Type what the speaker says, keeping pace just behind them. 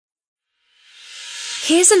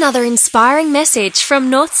Here's another inspiring message from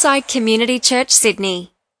Northside Community Church,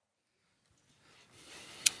 Sydney.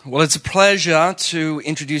 Well, it's a pleasure to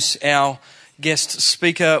introduce our guest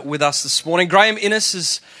speaker with us this morning. Graeme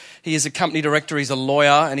he is a company director, he's a lawyer,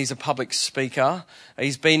 and he's a public speaker.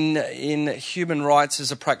 He's been in human rights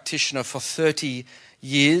as a practitioner for 30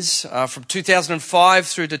 years. From 2005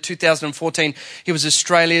 through to 2014, he was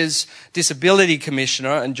Australia's Disability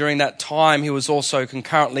Commissioner, and during that time, he was also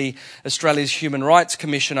concurrently Australia's Human Rights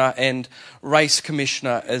Commissioner and Race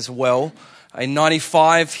Commissioner as well. In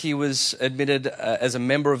 1995, he was admitted as a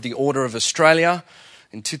member of the Order of Australia.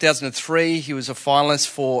 In 2003, he was a finalist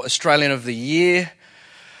for Australian of the Year.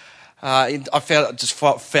 I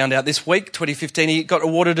found out this week, 2015, he got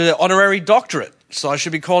awarded an honorary doctorate. So I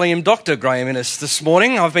should be calling him Dr. Graeme Innes this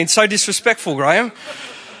morning. I've been so disrespectful, Graeme,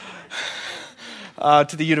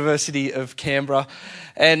 to the University of Canberra.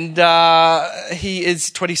 And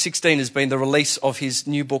 2016 has been the release of his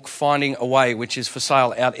new book, Finding a Way, which is for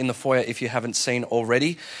sale out in the foyer if you haven't seen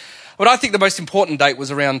already. But I think the most important date was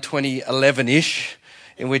around 2011-ish,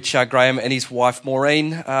 in which Graeme and his wife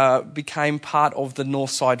Maureen became part of the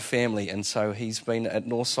Northside family. And so he's been at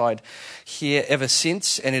Northside here ever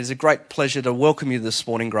since. And it is a great pleasure to welcome you this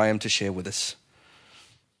morning, Graeme, to share with us.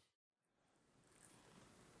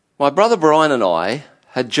 My brother Brian and I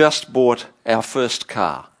had just bought our first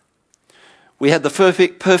car. We had the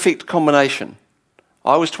perfect combination.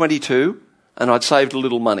 I was 22 and I'd saved a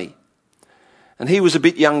little money. And he was a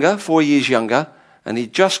bit younger, 4 years younger, and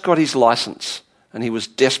he'd just got his licence. And he was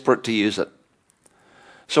desperate to use it.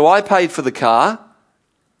 So I paid for the car.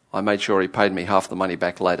 I made sure he paid me half the money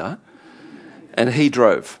back later. And he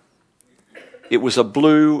drove. It was a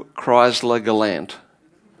blue Chrysler Galant.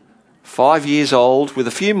 5 years old, with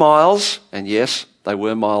a few miles, and yes, they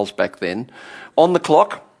were miles back then, on the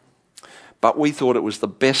clock. But we thought it was the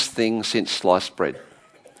best thing since sliced bread.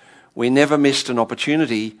 We never missed an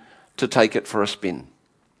opportunity to take it for a spin.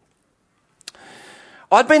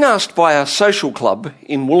 I'd been asked by a social club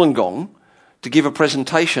in Wollongong to give a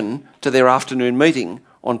presentation to their afternoon meeting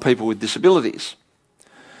on people with disabilities.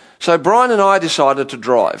 So Brian and I decided to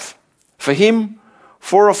drive. For him,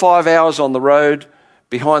 4 or 5 hours on the road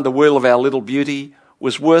behind the wheel of our little beauty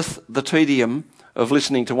was worth the tedium of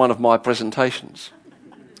listening to one of my presentations.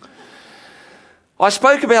 I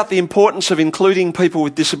spoke about the importance of including people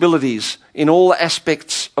with disabilities in all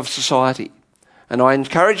aspects of society, and I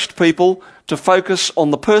encouraged people to focus on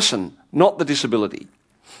the person, not the disability,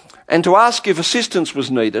 and to ask if assistance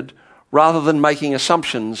was needed rather than making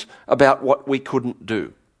assumptions about what we couldn't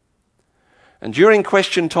do. And during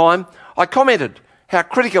question time, I commented how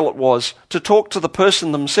critical it was to talk to the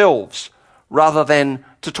person themselves rather than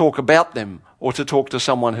to talk about them or to talk to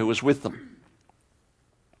someone who was with them.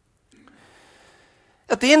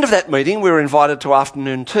 At the end of that meeting, we were invited to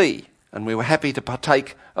afternoon tea, and we were happy to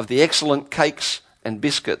partake of the excellent cakes and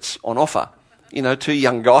biscuits on offer. You know, 2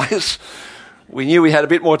 young guys. We knew we had a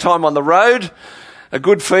bit more time on the road. A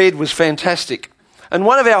good feed was fantastic. And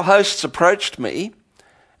one of our hosts approached me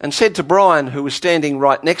and said to Brian, who was standing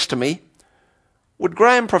right next to me, "Would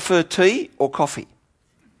Graeme prefer tea or coffee?"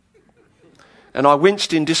 And I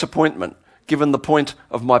winced in disappointment, given the point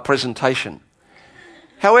of my presentation.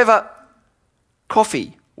 However,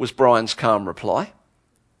 coffee was Brian's calm reply.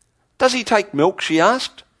 "Does he take milk?" she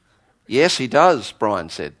asked. "Yes, he does," Brian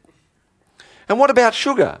said. "And what about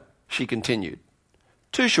sugar?" she continued.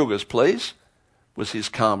 "2 sugars, please," was his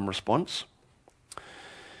calm response.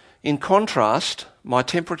 In contrast, my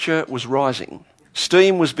temperature was rising.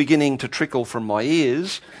 Steam was beginning to trickle from my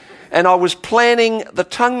ears, and I was planning the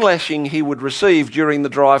tongue lashing he would receive during the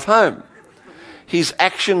drive home. His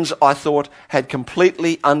actions, I thought, had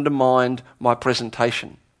completely undermined my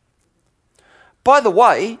presentation. "By the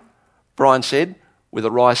way," Brian said, with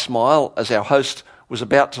a wry smile as our host was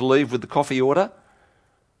about to leave with the coffee order,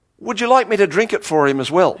 "would you like me to drink it for him as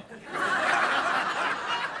well?"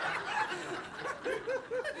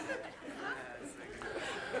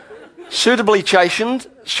 Suitably chastened,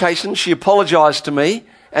 she apologised to me,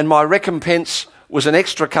 and my recompense was an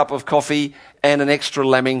extra cup of coffee and an extra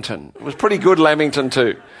Lamington. It was pretty good Lamington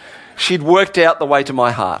too. She'd worked out the way to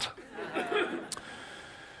my heart.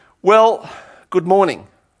 Well, good morning.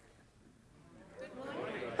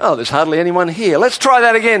 Oh, there's hardly anyone here. Let's try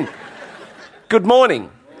that again. Good morning.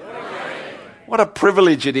 Good morning. What a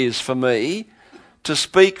privilege it is for me to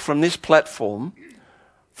speak from this platform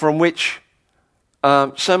from which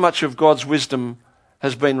so much of God's wisdom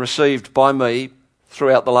has been received by me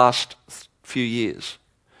throughout the last few years.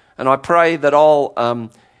 And I pray that I'll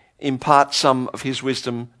impart some of his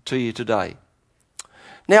wisdom to you today.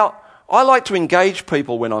 Now, I like to engage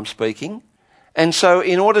people when I'm speaking, And so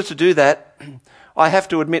in order to do that, I have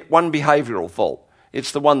to admit one behavioural fault.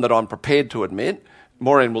 It's the one that I'm prepared to admit.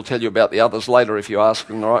 Maureen will tell you about the others later if you ask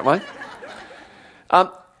in the right way.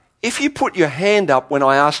 If you put your hand up when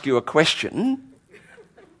I ask you a question,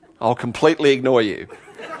 I'll completely ignore you.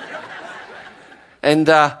 And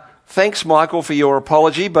thanks, Michael, for your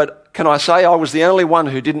apology, but can I say I was the only one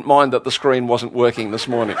who didn't mind that the screen wasn't working this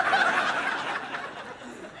morning.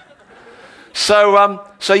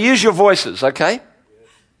 So use your voices, okay?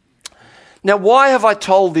 Now, why have I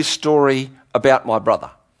told this story about my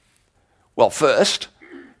brother? Well, first,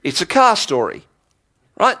 it's a car story,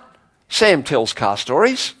 right? Sam tells car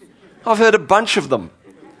stories. I've heard a bunch of them.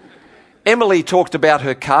 Emily talked about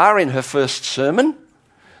her car in her first sermon.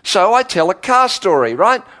 So I tell a car story,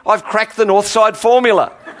 right? I've cracked the Northside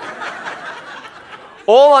formula.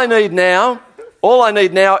 All I need now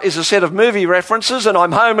is a set of movie references and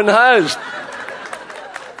I'm home and hosed.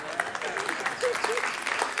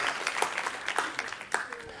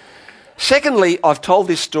 Secondly, I've told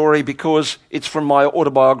this story because it's from my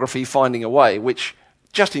autobiography, Finding a Way, which,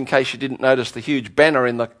 just in case you didn't notice the huge banner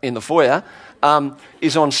in the foyer,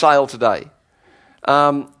 is on sale today.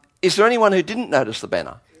 Is there anyone who didn't notice the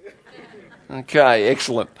banner? Okay,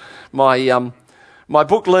 excellent. My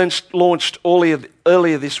book launched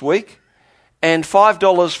earlier this week, and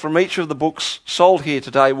 $5 from each of the books sold here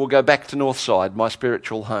today will go back to Northside, my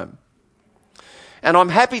spiritual home. And I'm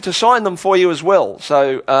happy to sign them for you as well,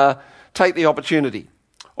 so take the opportunity.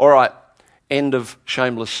 All right, end of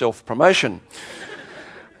shameless self-promotion.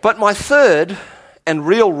 But my third and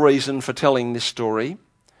real reason for telling this story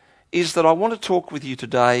is that I want to talk with you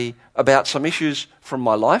today about some issues from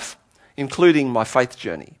my life, including my faith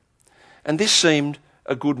journey. And this seemed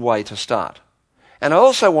a good way to start. And I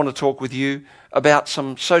also want to talk with you about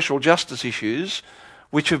some social justice issues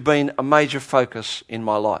which have been a major focus in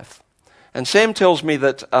my life. And Sam tells me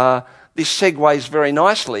that this segues very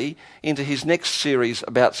nicely into his next series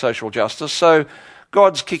about social justice. So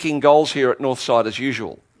God's kicking goals here at Northside as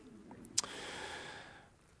usual.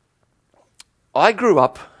 I grew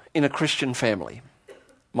up in a Christian family.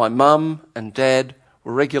 My mum and dad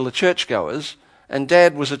were regular churchgoers, and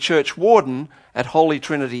Dad was a church warden at Holy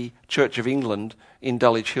Trinity Church of England in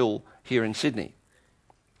Dulwich Hill here in Sydney.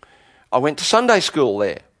 I went to Sunday school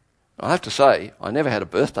there. I have to say, I never had a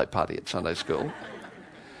birthday party at Sunday school.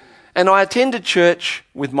 And I attended church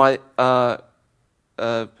with my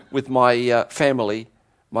family,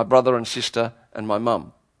 my brother and sister and my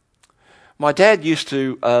mum. My dad used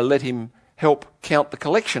to let him help count the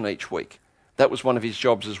collection each week. That was one of his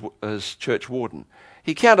jobs as church warden.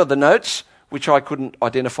 He counted the notes, which I couldn't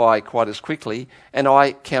identify quite as quickly, and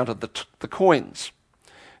I counted the coins.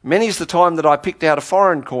 Many's the time that I picked out a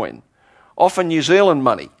foreign coin, often New Zealand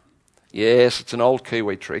money. Yes, it's an old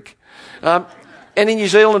Kiwi trick. Any New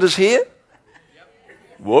Zealanders here?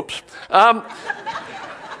 Whoops.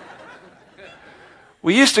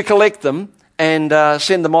 We used to collect them and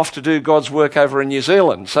send them off to do God's work over in New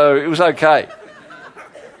Zealand, so it was okay.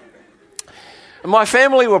 My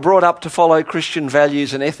family were brought up to follow Christian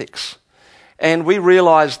values and ethics, and we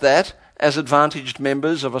realised that, as advantaged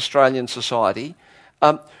members of Australian society,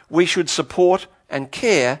 we should support and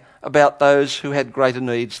care about those who had greater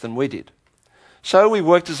needs than we did. So we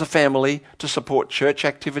worked as a family to support church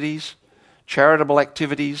activities, charitable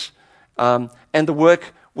activities, and the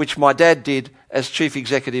work which my dad did as chief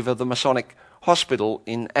executive of the Masonic Hospital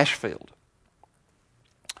in Ashfield.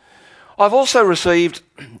 I've also received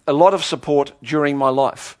a lot of support during my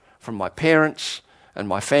life from my parents and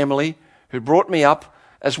my family, who brought me up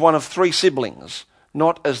as one of 3 siblings,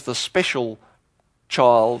 not as the special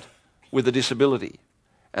child with a disability.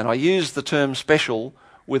 And I use the term special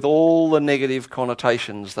with all the negative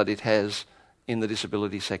connotations that it has in the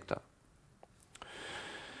disability sector.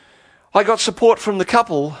 I got support from the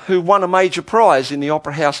couple who won a major prize in the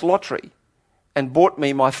Opera House lottery and bought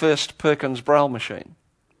me my first Perkins Braille machine.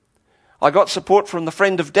 I got support from the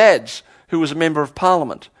friend of Dad's, who was a member of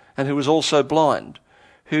Parliament and who was also blind,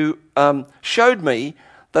 who showed me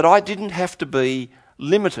that I didn't have to be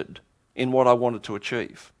limited in what I wanted to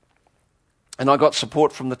achieve. And I got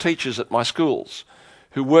support from the teachers at my schools,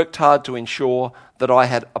 who worked hard to ensure that I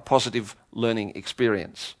had a positive learning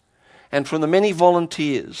experience. And from the many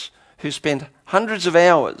volunteers who spent hundreds of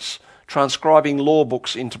hours transcribing law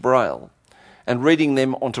books into Braille and reading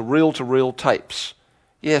them onto reel-to-reel tapes.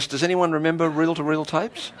 Yes, does anyone remember reel-to-reel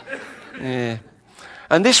tapes? Yeah.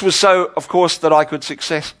 And this was so, of course, that I could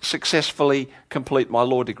successfully complete my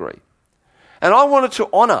law degree. And I wanted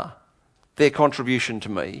to honour their contribution to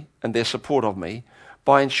me and their support of me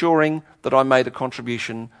by ensuring that I made a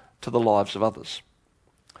contribution to the lives of others.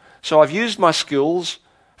 So I've used my skills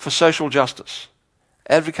for social justice,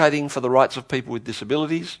 advocating for the rights of people with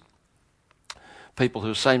disabilities, people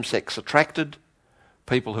who are same-sex attracted,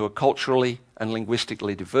 people who are culturally and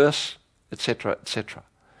linguistically diverse, etc., etc.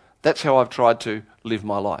 That's how I've tried to live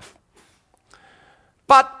my life.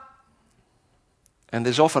 But, and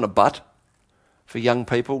there's often a but for young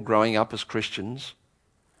people growing up as Christians,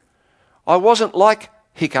 I wasn't like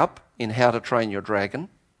Hiccup in How to Train Your Dragon.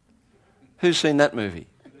 Who's seen that movie?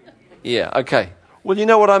 Yeah, okay. Well, you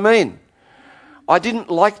know what I mean. I didn't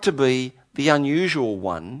like to be the unusual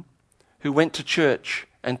one who went to church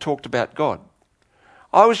and talked about God.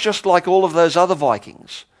 I was just like all of those other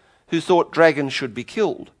Vikings who thought dragons should be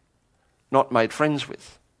killed, not made friends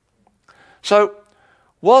with. So,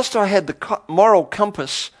 whilst I had the moral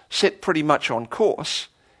compass set pretty much on course,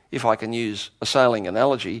 if I can use a sailing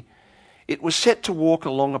analogy, it was set to walk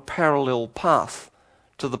along a parallel path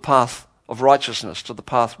to the path of righteousness, to the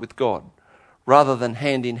path with God, rather than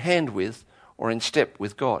hand in hand with or in step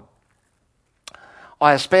with God.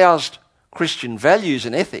 I espoused Christian values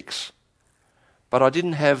and ethics, but I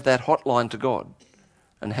didn't have that hotline to God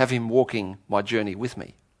and have him walking my journey with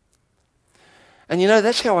me. And you know,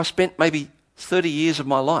 that's how I spent maybe 30 years of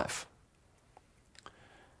my life.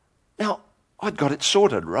 Now, I'd got it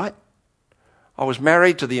sorted, right? I was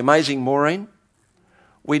married to the amazing Maureen.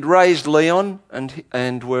 We'd raised Leon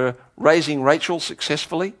and were raising Rachel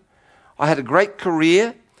successfully. I had a great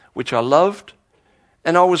career, which I loved,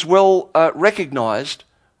 and I was well recognised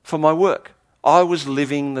for my work. I was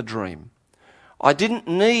living the dream. I didn't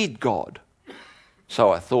need God,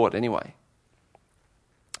 so I thought anyway.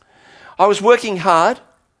 I was working hard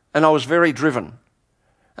and I was very driven.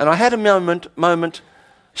 And I had a moment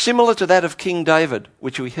similar to that of King David,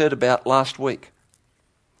 which we heard about last week.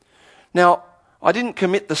 Now, I didn't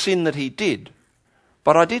commit the sin that he did,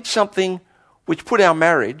 but I did something which put our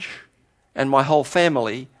marriage and my whole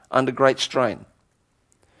family under great strain.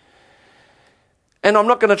 And I'm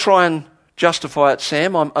not going to try and justify it,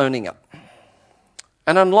 Sam, I'm owning it.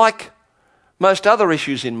 And unlike most other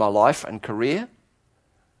issues in my life and career,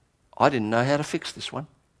 I didn't know how to fix this one.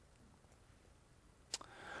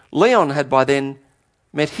 Leon had by then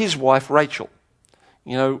met his wife Rachel.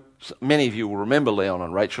 You know, many of you will remember Leon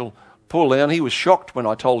and Rachel. Poor Leon, he was shocked when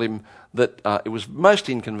I told him that it was most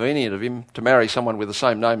inconvenient of him to marry someone with the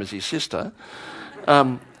same name as his sister,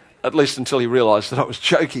 at least until he realised that I was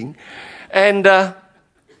joking. And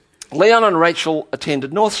Leon and Rachel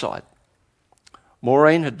attended Northside.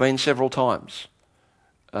 Maureen had been several times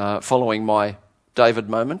following my David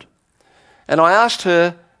moment, and I asked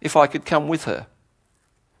her if I could come with her.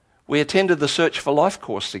 We attended the Search for Life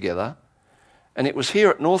course together, and it was here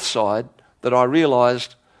at Northside that I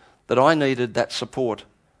realised that I needed that support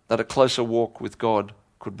that a closer walk with God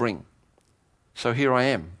could bring. So here I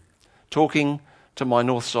am, talking to my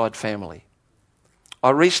Northside family.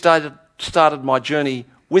 I started my journey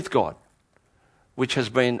with God, which has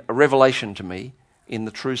been a revelation to me in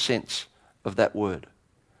the true sense of that word.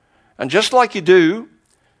 And just like you do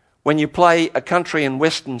when you play a country and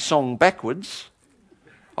western song backwards,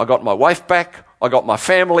 I got my wife back, I got my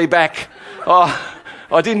family back. Oh,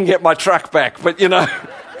 I didn't get my truck back, but you know.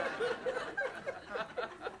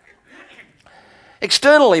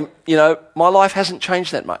 Externally, you know, my life hasn't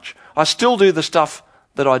changed that much. I still do the stuff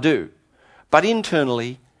that I do. But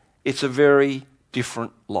internally, it's a very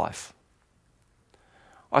different life.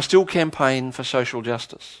 I still campaign for social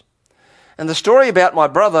justice. And the story about my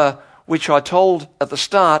brother, which I told at the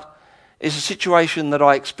start, is a situation that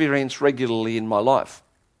I experience regularly in my life.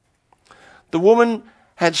 The woman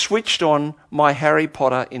had switched on my Harry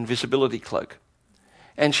Potter invisibility cloak,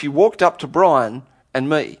 and she walked up to Brian and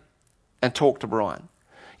me and talked to Brian.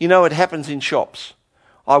 You know, it happens in shops.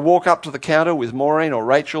 I walk up to the counter with Maureen or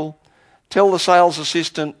Rachel, tell the sales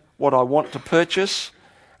assistant what I want to purchase,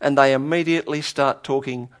 and they immediately start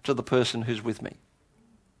talking to the person who's with me.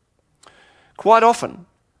 Quite often,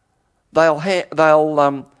 they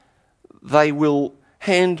will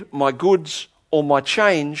hand my goods or my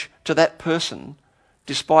change to that person,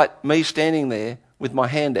 despite me standing there with my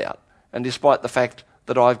hand out, and despite the fact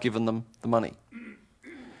that I've given them the money.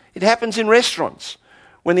 It happens in restaurants,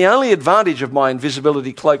 when the only advantage of my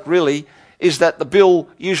invisibility cloak really is that the bill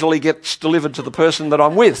usually gets delivered to the person that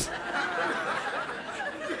I'm with.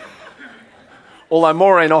 Although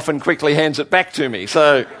Maureen often quickly hands it back to me.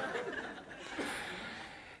 So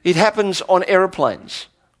it happens on aeroplanes.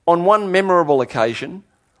 On one memorable occasion,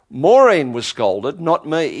 Maureen was scolded, not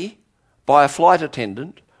me, by a flight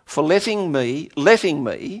attendant for letting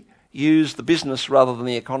me use the business rather than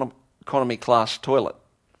the economy class toilet.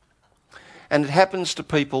 And it happens to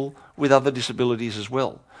people with other disabilities as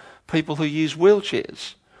well. people who use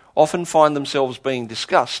wheelchairs often find themselves being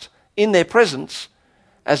discussed in their presence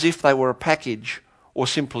as if they were a package or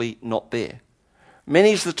simply not there.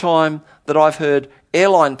 Many's the time that I've heard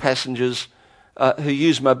airline passengers who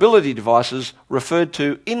use mobility devices referred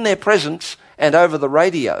to in their presence and over the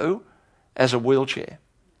radio as a wheelchair.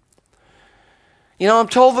 You know, I'm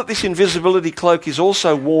told that this invisibility cloak is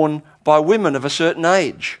also worn by women of a certain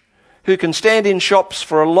age who can stand in shops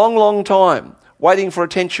for a long, long time waiting for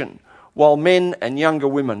attention while men and younger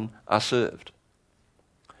women are served.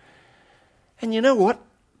 And you know what?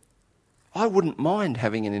 I wouldn't mind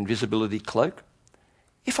having an invisibility cloak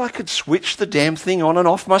if I could switch the damn thing on and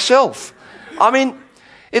off myself. I mean,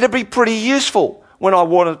 it'd be pretty useful when I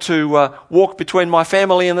wanted to walk between my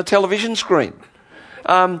family and the television screen,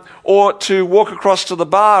 or to walk across to the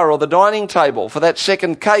bar or the dining table for that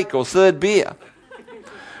second cake or third beer.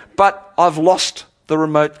 But I've lost the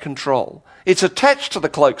remote control. It's attached to the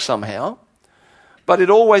cloak somehow, but it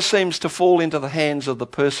always seems to fall into the hands of the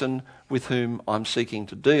person with whom I'm seeking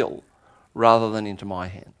to deal, rather than into my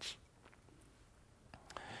hands.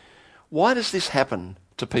 Why does this happen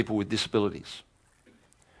to people with disabilities?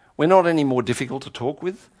 We're not any more difficult to talk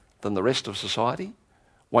with than the rest of society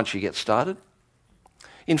once you get started.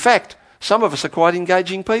 In fact, some of us are quite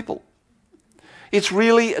engaging people. It's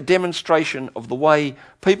really a demonstration of the way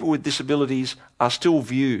people with disabilities are still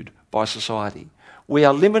viewed by society. We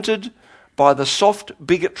are limited by the soft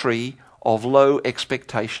bigotry of low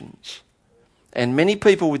expectations. And many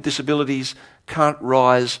people with disabilities can't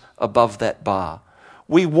rise above that bar.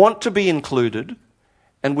 We want to be included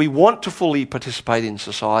and we want to fully participate in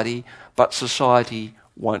society, but society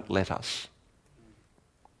won't let us.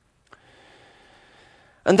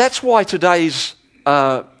 And that's why today's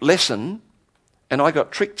lesson, and I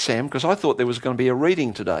got tricked, Sam, because I thought there was going to be a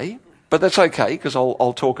reading today, but that's okay because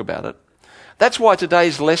I'll talk about it. That's why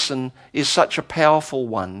today's lesson is such a powerful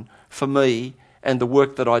one for me and the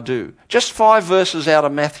work that I do. Just 5 verses out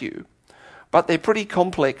of Matthew, but they're pretty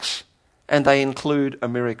complex and they include a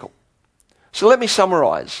miracle. So let me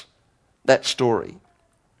summarise that story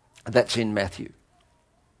that's in Matthew.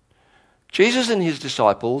 Jesus and his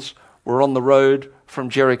disciples were on the road from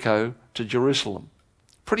Jericho to Jerusalem.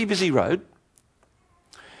 Pretty busy road.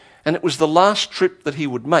 And it was the last trip that he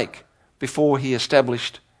would make before he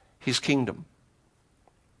established his kingdom.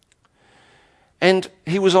 And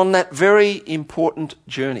he was on that very important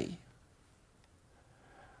journey.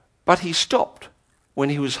 But he stopped when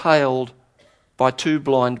he was hailed by 2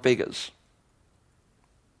 blind beggars.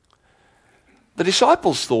 The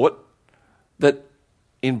disciples thought that,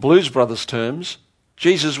 in Blues Brothers terms,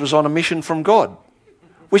 Jesus was on a mission from God,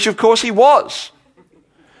 which of course he was.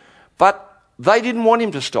 But they didn't want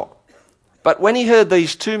him to stop. But when he heard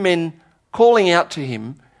these 2 men calling out to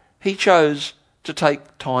him, he chose to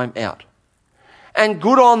take time out. And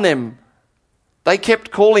good on them. They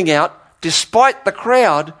kept calling out, despite the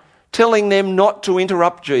crowd telling them not to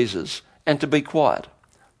interrupt Jesus and to be quiet.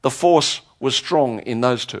 The force was strong in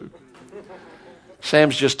those 2.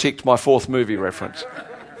 Sam's just ticked my 4th movie reference.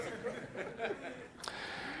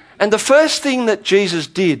 And the first thing that Jesus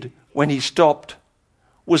did when he stopped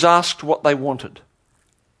was asked what they wanted.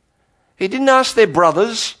 He didn't ask their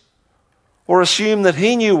brothers or assume that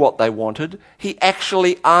he knew what they wanted. He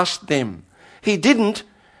actually asked them. He didn't,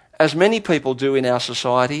 as many people do in our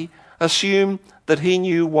society, assume that he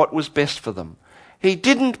knew what was best for them. He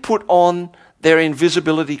didn't put on their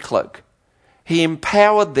invisibility cloak. He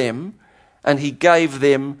empowered them and he gave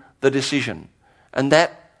them the decision. And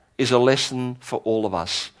that is a lesson for all of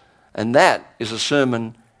us. And that is a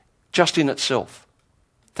sermon just in itself.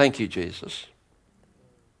 Thank you, Jesus.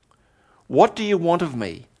 What do you want of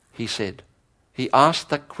me? He said. He asked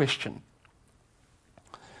that question.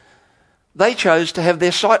 They chose to have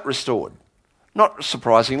their sight restored, not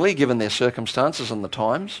surprisingly given their circumstances and the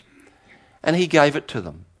times, and he gave it to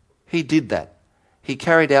them. He did that. He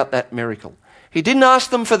carried out that miracle. He didn't ask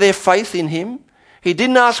them for their faith in him. He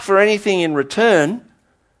didn't ask for anything in return.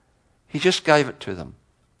 He just gave it to them.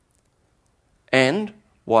 And,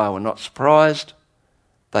 while we're not surprised,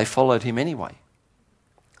 they followed him anyway.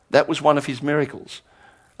 That was one of his miracles,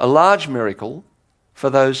 a large miracle for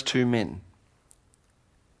those 2 men.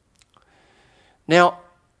 Now,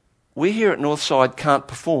 we here at Northside can't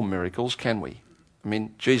perform miracles, can we? I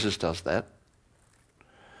mean, Jesus does that.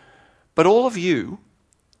 But all of you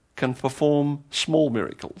can perform small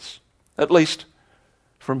miracles. At least,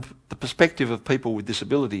 from the perspective of people with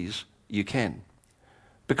disabilities, you can.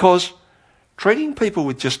 Because treating people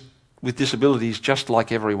with disabilities just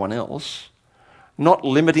like everyone else, not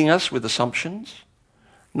limiting us with assumptions,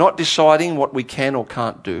 not deciding what we can or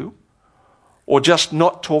can't do, or just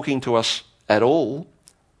not talking to us at all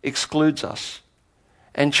excludes us.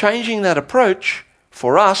 And changing that approach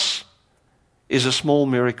for us is a small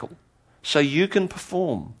miracle. So you can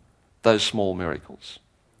perform those small miracles.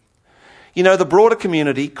 You know, the broader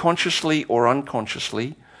community, consciously or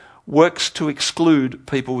unconsciously, works to exclude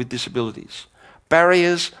people with disabilities.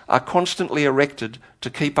 Barriers are constantly erected to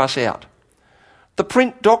keep us out. The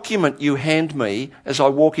print document you hand me as I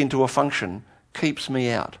walk into a function keeps me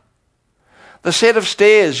out. The set of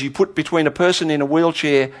stairs you put between a person in a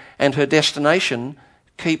wheelchair and her destination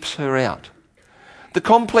keeps her out. The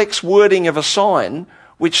complex wording of a sign,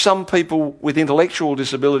 which some people with intellectual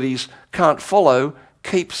disabilities can't follow,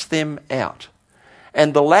 keeps them out.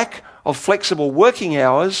 And the lack of flexible working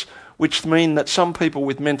hours, which mean that some people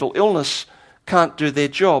with mental illness can't do their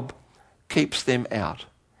job, keeps them out.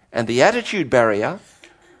 And the attitude barrier,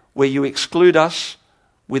 where you exclude us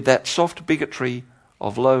with that soft bigotry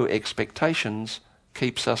of low expectations,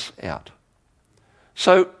 keeps us out.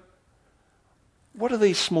 So, what do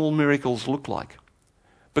these small miracles look like?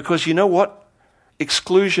 Because you know what?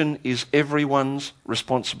 Exclusion is everyone's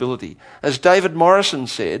responsibility. As David Morrison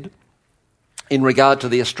said, in regard to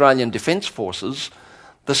the Australian Defence Forces,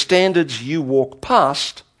 the standards you walk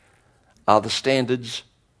past are the standards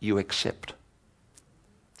you accept.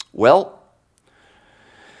 Well,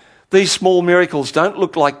 these small miracles don't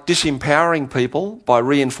look like disempowering people by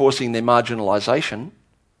reinforcing their marginalisation.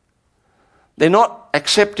 They're not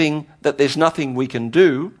accepting that there's nothing we can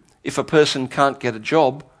do if a person can't get a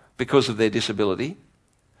job because of their disability.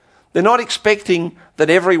 They're not expecting that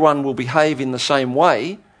everyone will behave in the same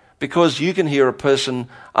way because you can hear a person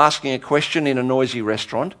asking a question in a noisy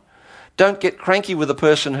restaurant. Don't get cranky with a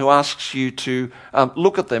person who asks you to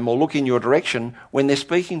look at them or look in your direction when they're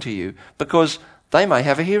speaking to you, because they may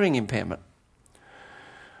have a hearing impairment.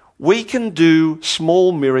 We can do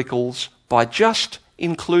small miracles by just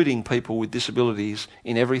including people with disabilities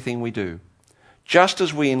in everything we do, just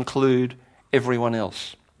as we include everyone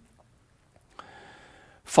else.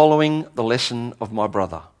 Following the lesson of my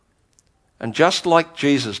brother, and just like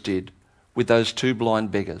Jesus did with those two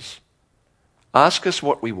blind beggars, ask us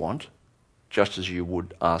what we want, just as you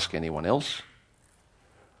would ask anyone else.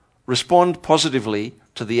 Respond positively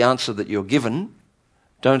to the answer that you're given.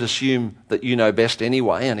 Don't assume that you know best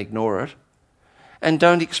anyway and ignore it. And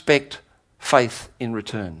don't expect faith in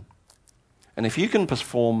return. And if you can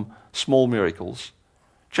perform small miracles,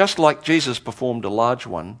 just like Jesus performed a large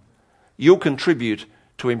one, you'll contribute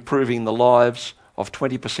to improving the lives of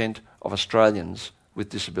 20% of Australians with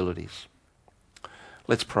disabilities.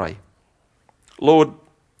 Let's pray. Lord,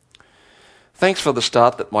 thanks for the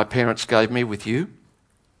start that my parents gave me with you.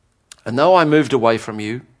 And though I moved away from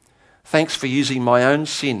you, thanks for using my own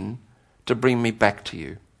sin to bring me back to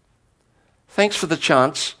you. Thanks for the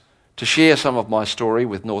chance to share some of my story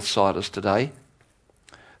with Northsiders today.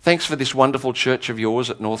 Thanks for this wonderful church of yours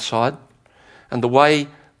at Northside and the way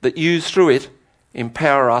that you, through it,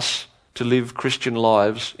 empower us to live Christian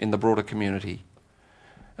lives in the broader community.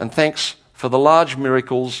 And thanks for the large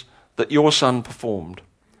miracles that your Son performed.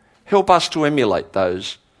 Help us to emulate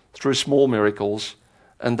those through small miracles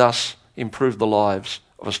and thus improve the lives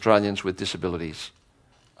of Australians with disabilities.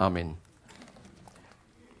 Amen.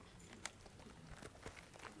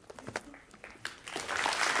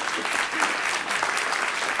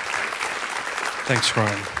 Thanks,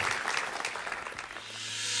 Graeme.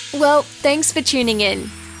 Well, thanks for tuning in.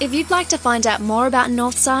 If you'd like to find out more about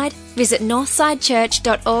Northside, visit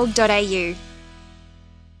northsidechurch.org.au.